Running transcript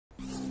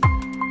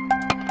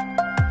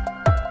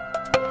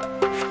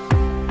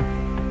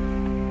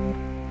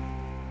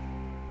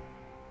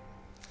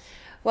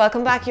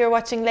Welcome back. You're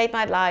watching Late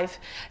Night Live.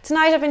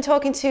 Tonight I've been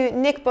talking to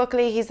Nick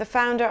Buckley. He's the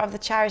founder of the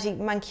charity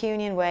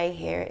Mancunian Way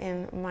here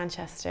in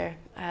Manchester,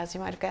 as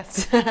you might have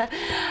guessed.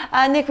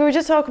 Nick, we were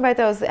just talking about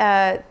those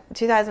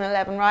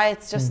 2011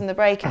 riots just in the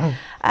break.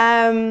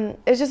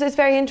 It's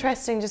very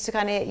interesting just to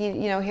kind of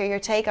you know hear your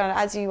take on it,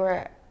 as you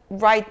were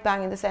right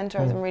bang in the centre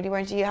of them, really,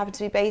 weren't you? You happened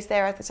to be based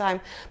there at the time,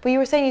 but you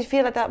were saying you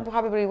feel like that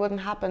probably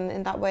wouldn't happen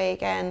in that way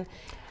again.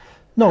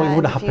 No, it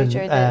wouldn't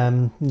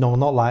happen. No,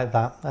 not like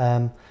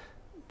that.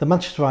 The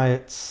Manchester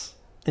riots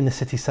in the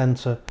city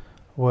centre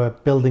were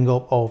building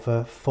up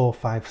over 4,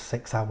 5,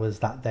 6 hours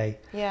that day.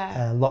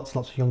 Yeah. Lots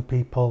of young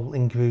people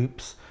in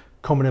groups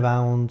coming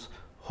around,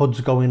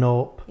 hoods going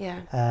up,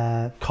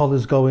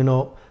 collars going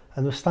up,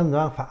 and they were standing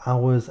around for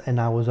hours and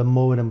hours, and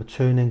more of them were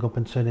turning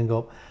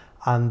up,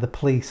 and the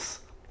police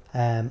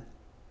at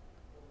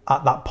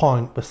that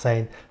point were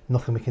saying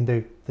nothing we can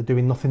do. They're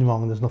doing nothing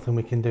wrong. There's nothing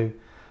we can do.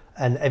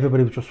 And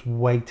everybody was just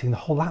waiting. The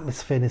whole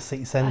atmosphere in the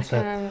city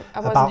centre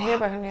about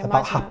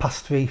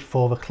 3:30,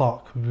 4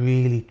 o'clock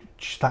really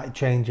started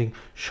changing.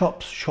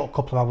 Shops shut a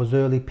couple of hours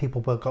early.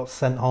 People got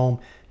sent home.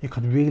 You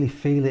could really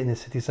feel it in the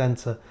city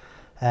centre.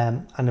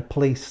 And the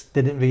police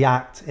didn't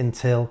react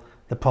until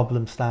the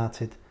problem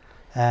started.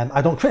 I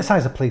don't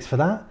criticise the police for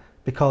that,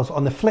 because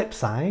on the flip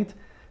side,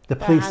 the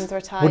police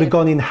would have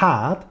gone in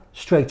hard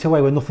straight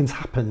away when nothing's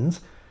happened.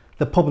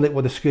 The public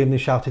would have screamed and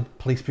shouted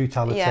police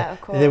brutality. Yeah, of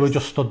course. They were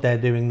just stood there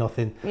doing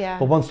nothing. Yeah.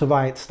 But once the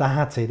riot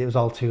started, it was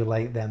all too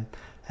late then.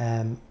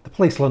 The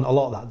police learned a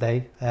lot that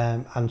day,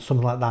 and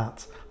something like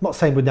that. I'm not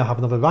saying we'd never have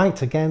another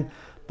riot again,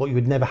 but you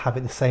would never have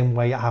it the same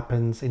way it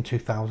happens in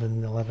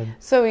 2011.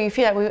 So you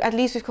feel like at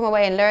least we've come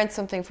away and learned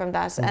something from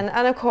that. And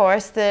of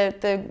course,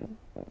 the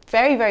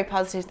very, very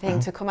positive thing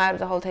to come out of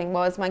the whole thing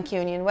was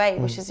Mancunian Way,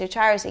 which is your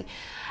charity.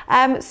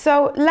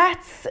 So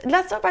let's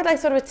talk about like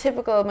sort of a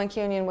typical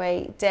Mancunian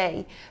Way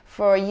day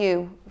for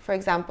you, for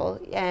example.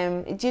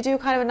 Do you do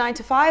kind of a 9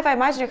 to 5? I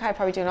imagine you're kind of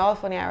probably doing all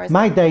funny hours.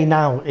 My day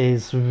now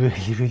is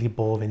really, really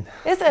boring.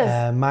 Is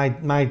it?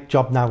 My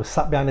job now is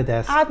sat behind a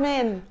desk.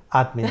 Admin.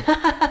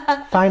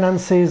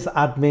 Finances,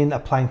 admin,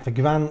 applying for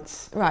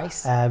grants. Right.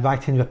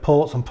 Writing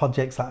reports on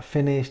projects that are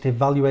finished,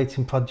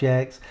 evaluating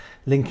projects,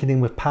 linking in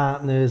with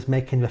partners,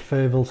 making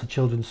referrals to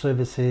children's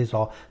services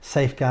or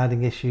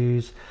safeguarding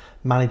issues,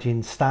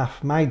 managing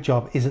staff. My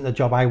job isn't the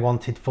job I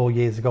wanted 4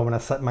 years ago when I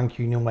set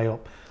Mancunian Way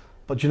up.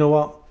 But do you know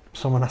what?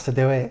 Someone has to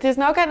do it. There's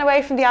no getting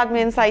away from the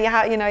admin side. You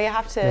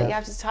have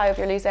to tie up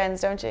your loose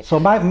ends, don't you? So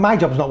my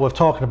job's not worth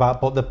talking about,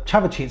 but the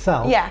charity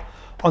itself,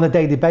 on a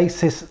daily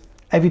basis,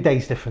 every day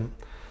is different.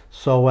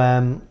 So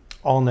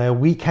on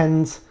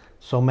weekends,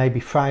 so maybe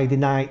Friday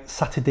night,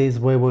 Saturdays,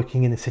 we're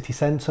working in the city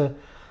centre.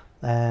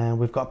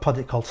 We've got a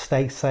project called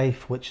Stay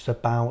Safe, which is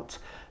about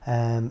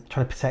trying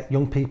to protect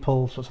young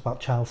people, so it's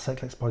about child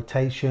sexual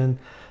exploitation.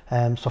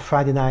 So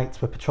Friday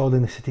nights we're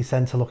patrolling the city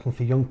centre looking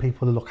for young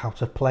people who look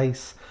out of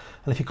place.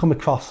 And if you come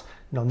across,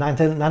 9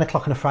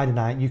 o'clock on a Friday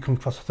night, you come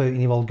across a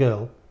 13-year-old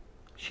girl,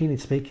 she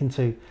needs speaking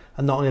to.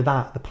 And not only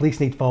that, the police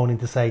need phoning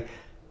to say,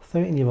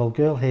 13-year-old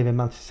girl here in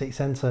Manchester City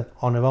Centre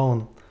on her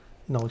own.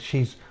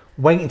 She's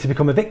waiting to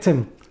become a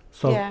victim.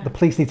 So the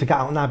police need to get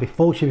out now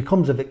before she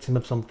becomes a victim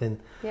of something.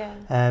 Yeah.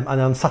 And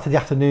on Saturday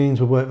afternoons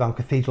we work around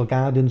Cathedral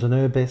Gardens and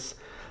Urbis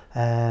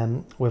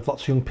with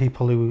lots of young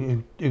people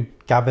who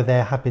gather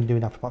there, have been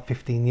doing that for about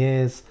 15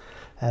 years,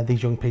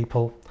 these young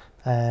people.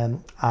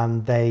 And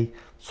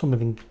some of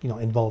them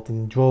involved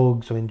in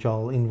drugs or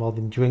involved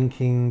in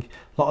drinking,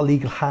 a lot of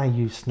legal high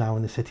use now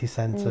in the city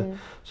centre.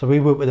 So we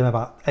work with them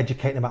about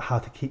educating them about how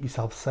to keep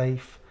yourself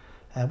safe.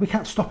 We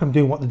can't stop them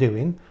doing what they're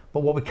doing,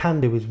 but what we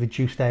can do is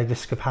reduce their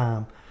risk of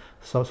harm.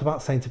 So it's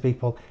about saying to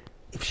people,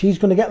 if she's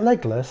going to get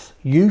legless,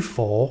 you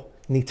four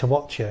need to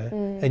watch her,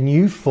 and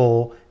you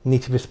four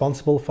need to be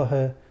responsible for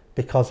her,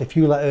 because if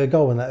you let her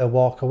go and let her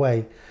walk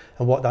away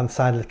and walk down the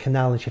side of the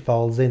canal and she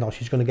falls in, or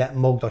she's going to get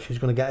mugged, or she's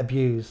going to get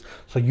abused.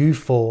 So you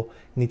four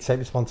need to take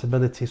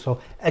responsibility. So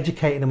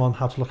educating them on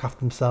how to look after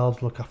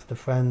themselves, look after their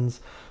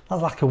friends.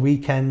 That's like a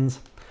weekend.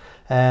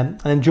 And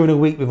then during the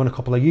week we run a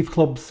couple of youth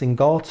clubs in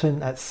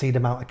Gorton at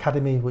Cedar Mount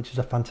Academy, which is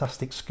a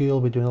fantastic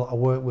school. We're doing a lot of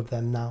work with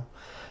them now.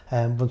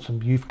 Run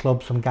some youth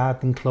clubs, some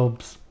garden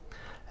clubs.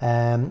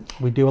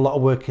 We do a lot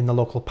of work in the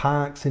local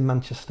parks in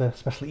Manchester,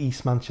 especially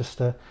East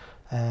Manchester.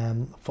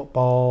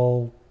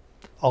 Football,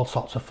 all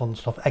sorts of fun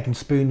stuff. Egg and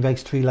spoon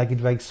race, 3-legged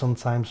race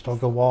sometimes,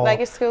 dog or walk. Like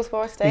a school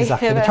sports day.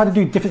 Exactly. We try to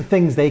do different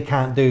things they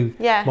can't do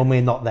when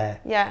we're not there.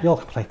 Yeah. We all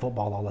can play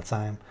football all the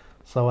time.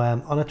 So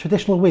on a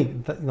traditional week,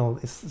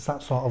 it's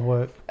that sort of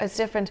work. It's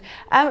different.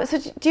 So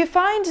do you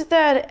find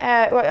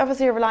that, well,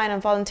 obviously you're relying on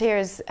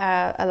volunteers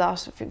a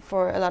lot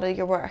for a lot of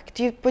your work.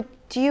 You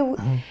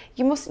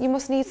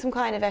must need some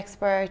kind of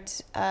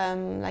expert,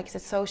 like you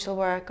said, social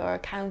work or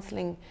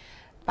counselling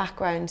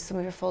background, some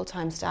of your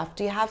full-time staff.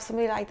 Do you have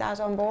somebody like that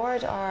on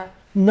board, or?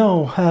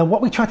 No,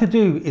 what we try to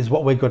do is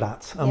what we're good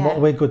at, and what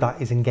we're good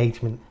at is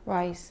engagement.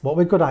 Right. What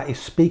we're good at is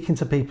speaking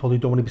to people who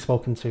don't want to be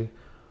spoken to.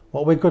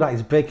 What we're good at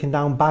is breaking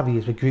down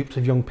barriers with groups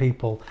of young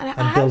people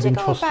and building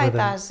trust with them.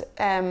 How do you go about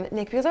that,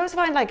 Nick? Because I always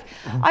find, like,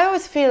 I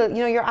always feel, you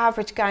know, your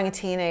average gang of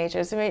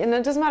teenagers, I mean, and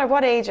it doesn't matter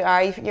what age you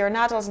are, if you're an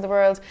adult in the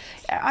world,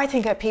 I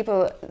think that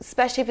people,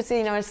 especially if it's,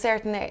 you know, in a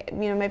certain,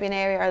 you know, maybe an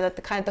area, or that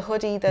the kind of the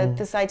hoodie,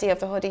 this idea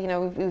of the hoodie, you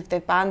know,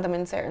 they've banned them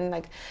in certain,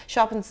 like,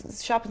 shopping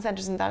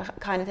centres and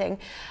that kind of thing.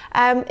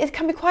 It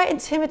can be quite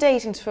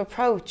intimidating to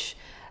approach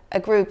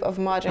a group of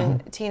modern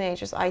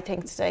teenagers, I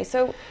think, today.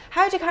 So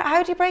how do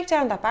you break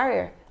down that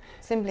barrier?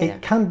 Simply,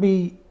 it can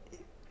be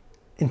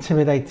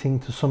intimidating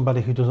to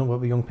somebody who doesn't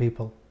work with young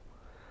people.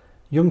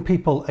 Young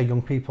people are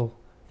young people.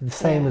 The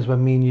same as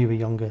when me and you were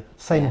younger.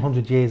 Same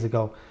 100 years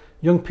ago.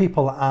 Young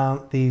people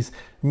aren't these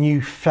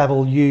new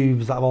feral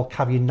youths that are all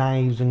carrying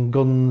knives and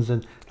guns,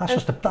 and that's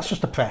just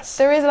the press.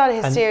 There is a lot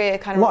of hysteria,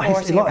 and kind of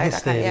reporting about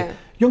that kind of, yeah.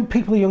 Young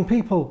people are young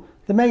people.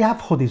 They may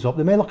have hoodies up,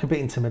 they may look a bit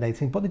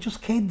intimidating, but they're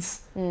just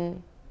kids.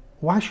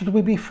 Why should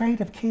we be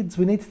afraid of kids?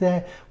 We need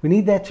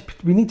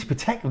to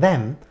protect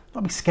them,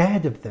 not be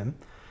scared of them.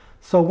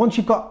 So once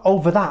you've got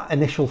over that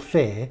initial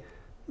fear,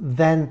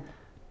 then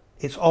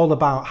it's all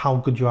about how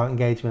good you are at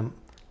engagement.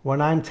 When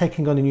I'm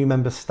taking on a new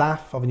member of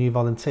staff or a new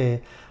volunteer,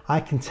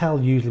 I can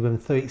tell usually within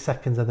 30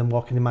 seconds of them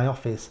walking in my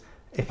office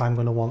if I'm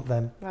going to want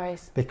them.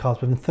 Right. Because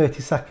within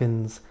 30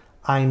 seconds,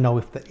 I know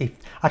if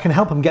I can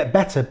help them get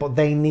better, but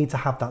they need to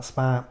have that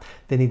spark.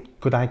 They need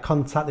good eye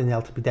contact. They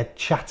need to be dead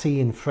chatty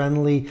and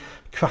friendly,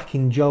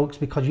 cracking jokes,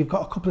 because you've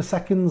got a couple of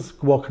seconds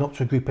walking up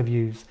to a group of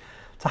youths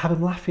to have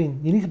them laughing.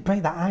 You need to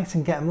break that ice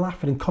and get them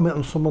laughing and comment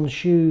on someone's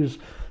shoes,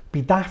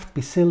 be daft,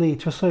 be silly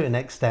to a certain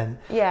extent.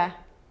 Yeah.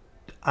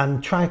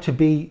 And try to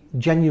be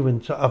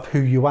genuine of who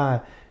you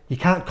are. You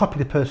can't copy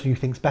the person who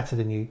thinks better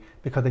than you,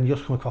 because then you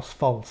just come across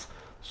false.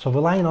 So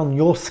relying on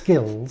your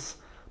skills,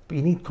 but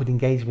you need good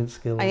engagement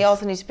skills. And you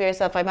also need to be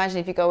yourself. I imagine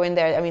if you go in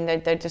there, I mean,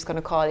 they're just going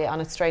to call you on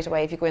it straight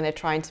away. If you go in there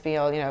trying to be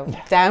all, you know,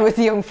 down with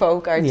the young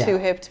folk, or too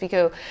hip to be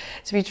cool,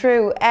 to be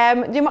true. I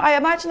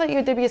imagine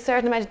that there'd be a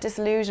certain amount of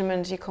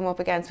disillusionment you come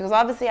up against, because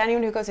obviously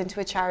anyone who goes into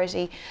a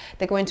charity,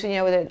 they go into, you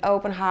know, with an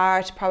open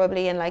heart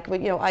probably, and like,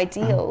 with, you know,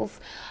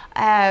 ideals.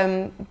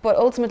 But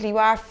ultimately you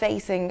are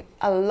facing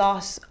a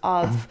lot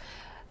of,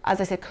 as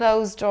I said,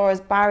 closed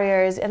doors,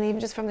 barriers, and even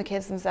just from the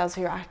kids themselves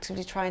who you're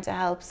actively trying to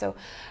help. So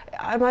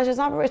I imagine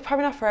it's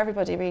probably not for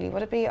everybody, really.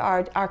 Would it be,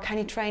 or can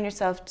you train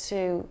yourself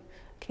can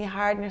you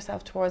harden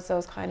yourself towards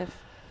those kind of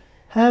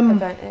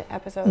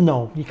episodes?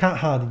 No, you can't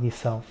harden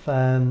yourself.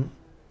 And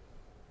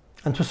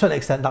to a certain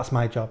extent, that's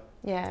my job.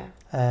 Yeah.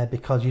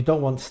 Because you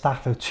don't want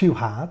staff who are too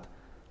hard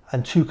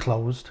and too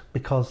closed,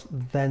 because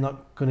they're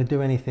not going to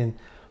do anything.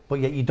 But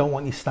yet you don't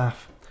want your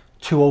staff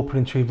too open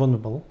and too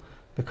vulnerable,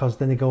 because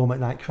then they go home at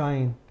night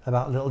crying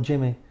about little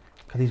Jimmy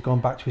because he's gone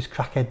back to his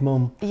crackhead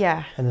mum.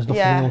 Yeah. And there's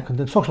nothing anyone can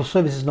do. Social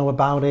services know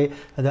about it,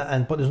 but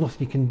there's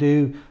nothing you can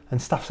do.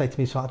 And staff say to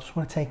me, so I just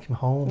want to take him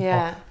home.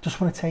 Yeah. Or just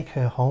want to take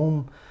her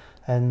home.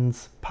 And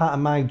part of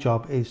my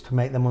job is to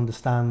make them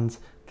understand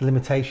the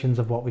limitations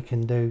of what we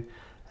can do,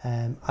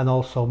 and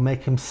also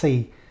make them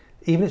see,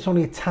 even if it's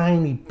only a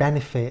tiny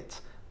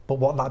benefit, but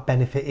what that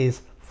benefit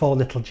is for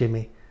little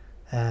Jimmy,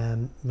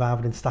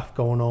 rather than staff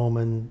going home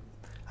and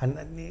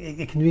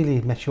it can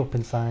really mess you up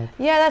inside.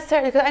 Yeah, that's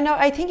certainly, because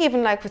I think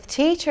even like with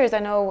teachers, I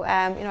know,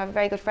 you know, I have a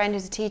very good friend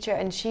who's a teacher,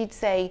 and she'd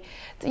say,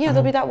 you know,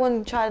 there'll be that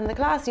one child in the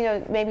class, you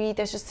know, maybe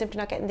they're just simply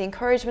not getting the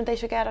encouragement they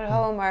should get at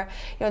home, or,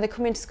 you know, they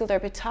come into school, they're a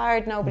bit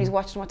tired, nobody's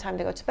watching what time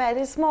they go to bed.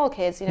 They're small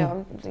kids, you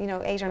know,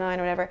 8 or 9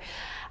 or whatever.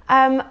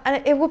 And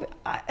it would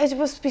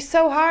be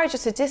so hard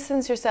just to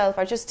distance yourself,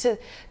 or just to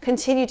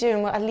continue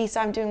doing what at least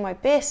I'm doing my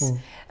bit.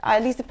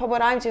 At least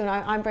what I'm doing,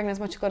 I'm bringing as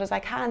much good as I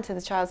can to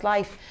the child's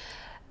life.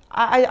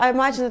 I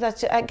imagine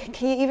that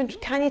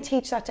can you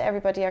teach that to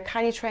everybody, or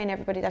can you train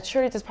everybody? That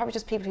surely there's probably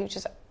just people who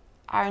just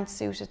aren't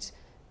suited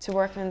to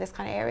working in this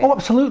kind of area. Oh,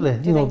 absolutely.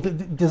 You know,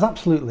 there's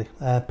absolutely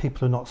people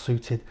who are not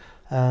suited,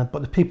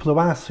 but the people who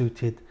are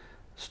suited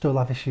still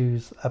have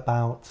issues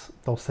about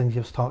those things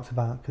you've talked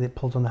about, because it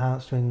pulls on the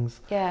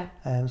heartstrings. Yeah.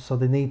 So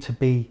they need to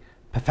be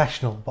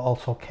professional, but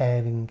also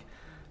caring.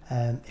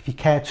 If you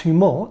care too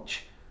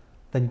much,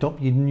 then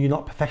you're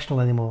not professional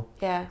anymore.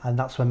 Yeah. And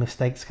that's when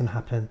mistakes can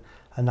happen.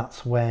 And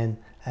that's when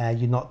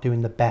you're not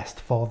doing the best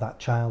for that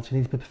child. So you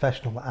need to be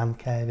professional and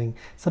caring.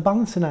 It's a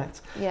balancing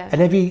act. Yeah.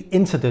 And every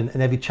incident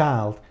and every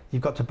child,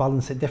 you've got to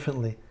balance it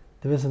differently.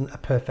 There isn't a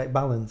perfect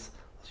balance.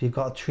 So you've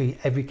got to treat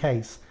every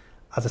case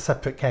as a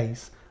separate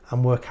case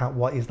and work out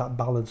what is that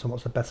balance and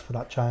what's the best for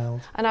that child.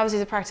 And obviously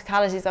the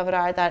practicalities of it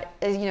are that,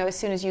 you know, as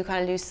soon as you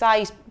kind of lose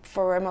sight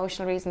for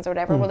emotional reasons or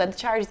whatever, well, then the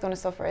charity's going to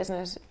suffer, isn't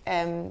it?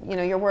 You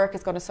know, your work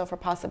is going to suffer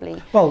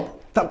possibly. Well,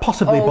 that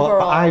possibly, but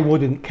I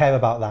wouldn't care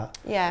about that.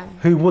 Yeah.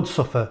 Who would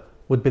suffer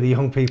would be the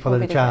young people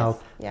and the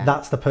child. Yeah.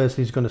 That's the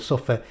person who's going to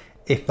suffer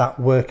if that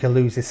worker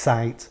loses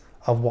sight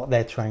of what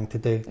they're trying to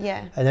do.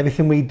 Yeah. And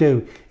everything we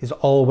do is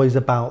always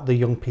about the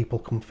young people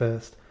come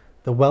first.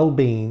 The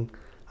well-being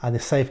and the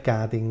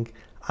safeguarding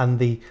and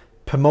the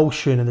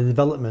promotion and the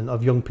development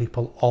of young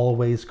people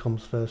always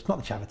comes first, not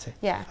the charity.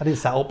 Yeah. I didn't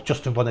set up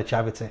just to run a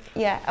charity.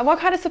 Yeah. And what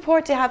kind of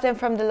support do you have then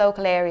from the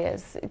local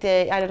areas?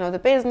 I don't know, the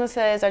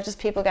businesses, or just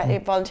people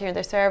volunteering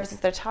their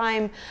services, their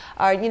time,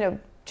 or, you know,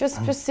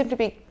 just simply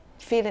be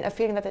feeling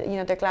that, you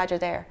know, they're glad you're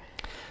there.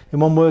 In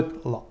one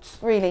word, lots.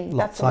 Really?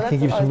 Lots. I can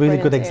give you some really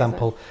good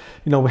example.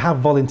 You know, we have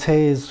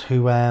volunteers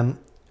who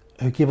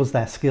give us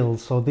their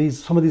skills. So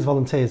some of these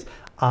volunteers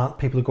aren't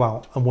people who go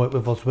out and work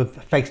with us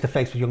with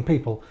face-to-face with young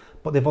people,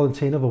 but they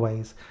volunteer in other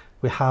ways.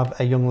 We have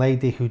a young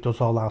lady who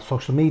does all our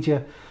social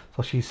media.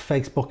 So she's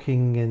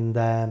Facebooking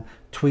and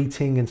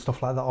tweeting and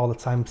stuff like that all the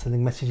time,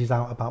 sending messages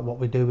out about what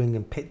we're doing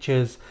and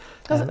pictures.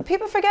 Because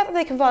people forget that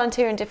they can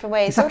volunteer in different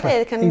ways. Exactly,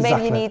 Don't they? Maybe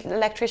exactly. you need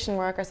electrician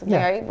work or something.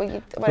 Yeah.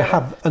 Right? We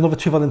have another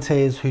 2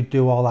 volunteers who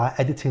do all our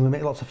editing. We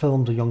make lots of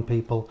films of young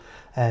people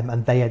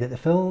and they edit the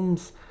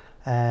films.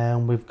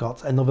 We've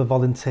got another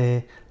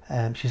volunteer.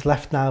 She's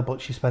left now,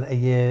 but she spent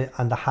 1.5 years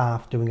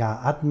doing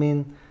our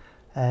admin.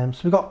 So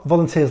we've got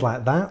volunteers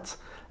like that.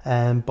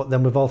 But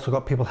then we've also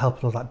got people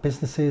helping us, like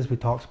businesses. We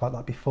talked about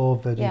that before,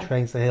 Virgin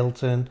Trains to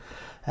Hilton.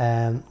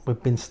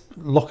 We've been,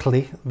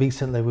 luckily,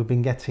 recently, we've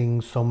been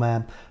getting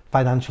some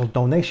financial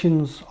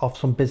donations of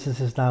some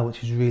businesses now,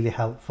 which is really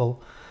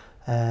helpful.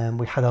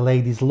 We had a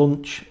ladies'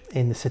 lunch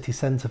in the city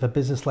centre for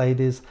business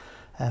ladies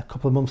a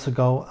couple of months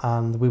ago,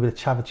 and we were the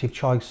charity of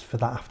choice for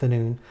that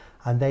afternoon,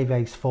 and they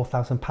raised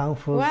 £4,000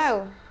 for us.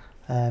 Wow.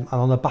 And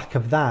on the back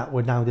of that,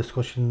 we're now in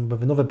discussion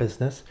with another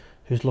business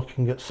who's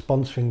looking at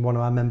sponsoring one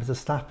of our members of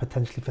staff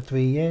potentially for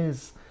 3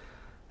 years.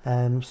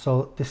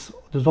 So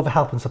there's other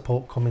help and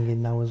support coming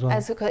in now as well.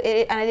 And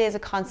it is a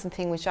constant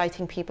thing which I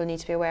think people need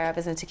to be aware of,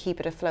 isn't it? To keep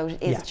it afloat.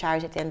 It is a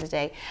charity at the end of the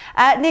day.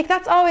 Nick,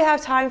 that's all we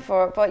have time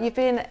for, but you've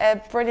been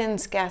a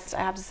brilliant guest, I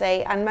have to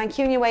say. And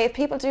Mancunian Way, if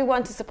people do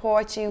want to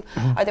support you,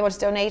 or they want to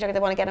donate, or they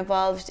want to get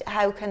involved,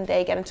 how can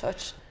they get in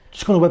touch?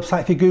 Just go on the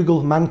website. If you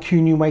Google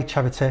Mancunian Way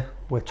Charity,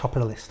 we're top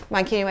of the list.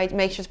 Mancunian Way,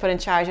 make sure to put in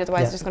charity,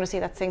 otherwise you're just going to see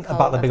that sinkhole.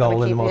 About the big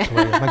hole in the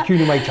motorway.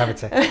 Mancunian Way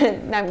Charity.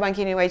 Now,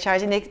 Mancunian Way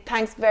Charity. Nick,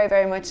 thanks very,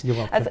 very much. You're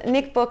welcome. That's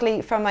Nick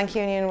Buckley from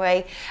Mancunian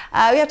Way.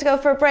 We have to go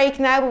for a break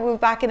now, but we'll be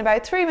back in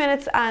about 3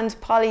 minutes, and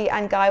Polly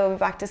and Guy will be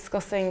back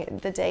discussing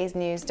the day's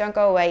news. Don't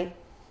go away.